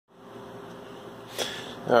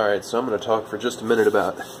Alright, so I'm going to talk for just a minute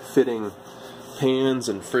about fitting pans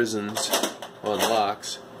and frizzens on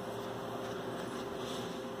locks.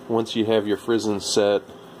 Once you have your frizzen set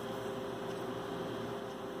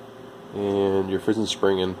and your frizzen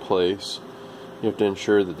spring in place, you have to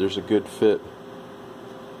ensure that there's a good fit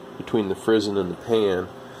between the frizzen and the pan.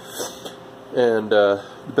 And the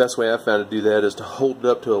best way I've found to do that is to hold it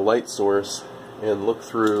up to a light source and look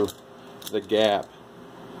through the gap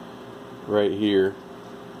right here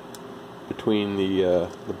between the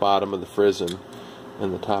bottom of the frizzen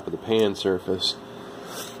and the top of the pan surface.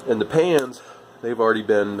 And the pans, they've already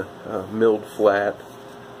been milled flat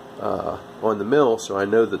on the mill, so I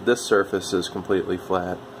know that this surface is completely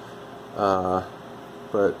flat.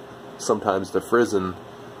 But sometimes the frizzen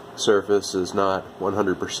surface is not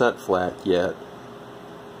 100% flat yet,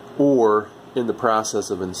 or in the process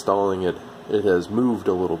of installing it, it has moved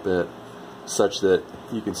a little bit, such that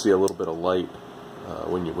you can see a little bit of light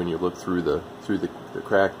when you look through the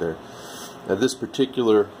crack there. Now this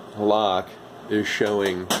particular lock is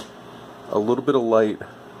showing a little bit of light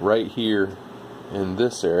right here in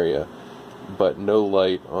this area, but no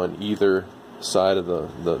light on either side of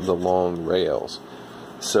the long rails.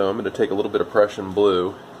 So I'm going to take a little bit of Prussian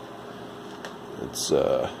blue. It's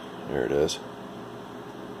there it is,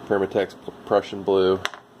 Permatex Prussian blue.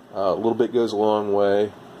 A little bit goes a long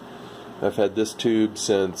way. I've had this tube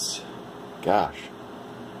since, gosh,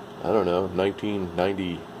 I don't know,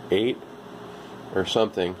 1998 or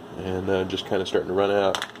something, and just kind of starting to run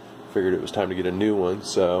out. Figured it was time to get a new one,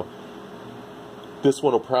 so this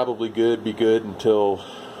one will probably be good until,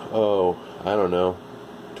 oh, I don't know,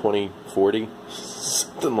 2040,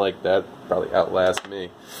 something like that. Probably outlast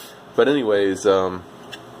me. But anyways, just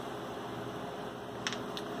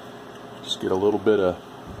get a little bit of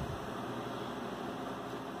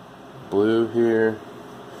blue here,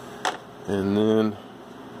 and then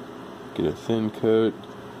get a thin coat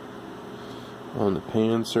on the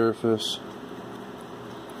pan surface.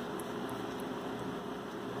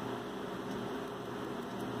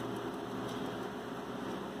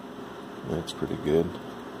 That's pretty good.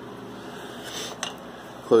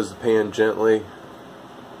 Close the pan gently,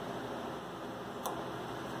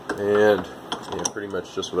 and yeah, pretty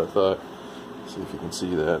much just what I thought. See if you can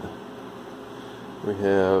see that. We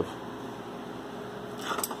have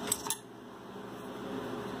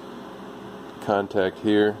contact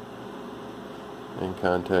here and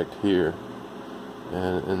contact here,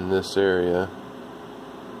 and in this area,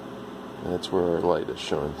 that's where our light is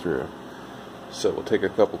showing through. So we'll take a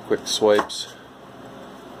couple quick swipes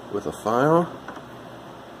with a file.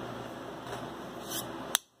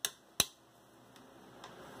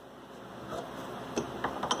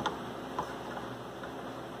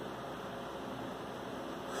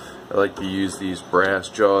 I like to use these brass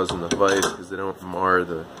jaws in the vise because they don't mar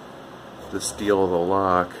the steel of the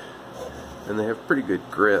lock, and they have pretty good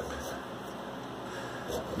grip.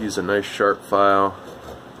 Use a nice sharp file.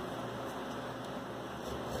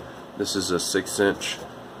 This is a 6-inch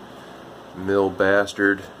mill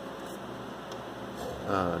bastard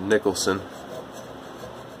Nicholson.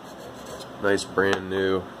 Nice brand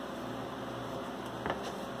new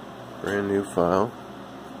file.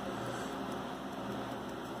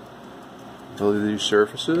 Go to these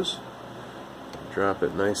surfaces, drop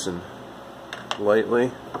it nice and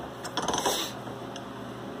lightly,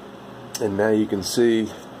 and now you can see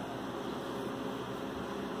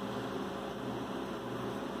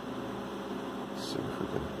if we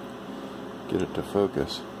can get it to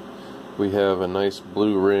focus. We have a nice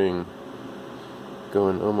blue ring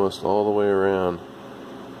going almost all the way around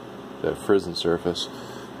that frizzen surface.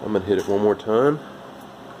 I'm going to hit it one more time.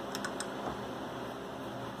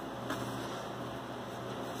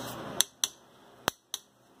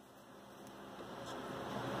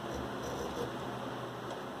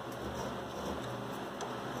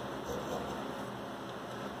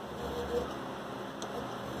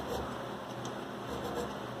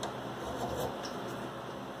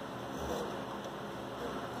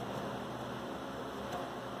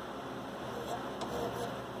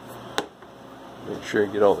 Make sure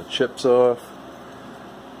you get all the chips off.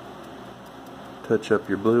 Touch up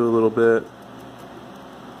your blue a little bit.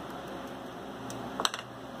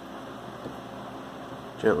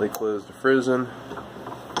 Gently close the frizzen.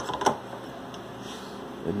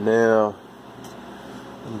 And now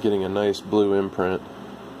I'm getting a nice blue imprint.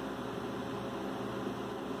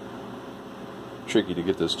 Tricky to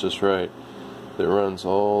get this just right. That runs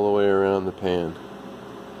all the way around the pan.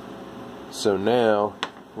 So now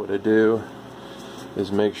what I do is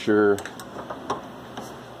make sure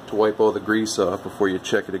to wipe all the grease off before you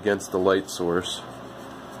check it against the light source.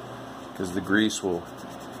 because the grease will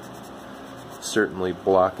certainly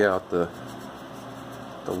block out the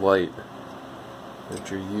light that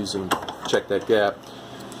you're using. Check that gap.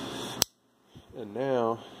 And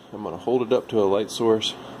now I'm going to hold it up to a light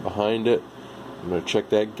source behind it. I'm going to check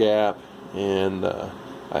that gap, and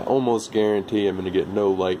I almost guarantee I'm going to get no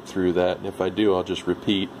light through that. And if I do, I'll just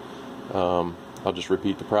repeat. I'll just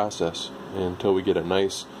repeat the process until we get a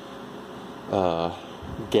nice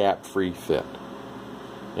gap-free fit.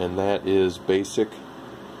 And that is basic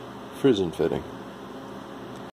Frizzen fitting.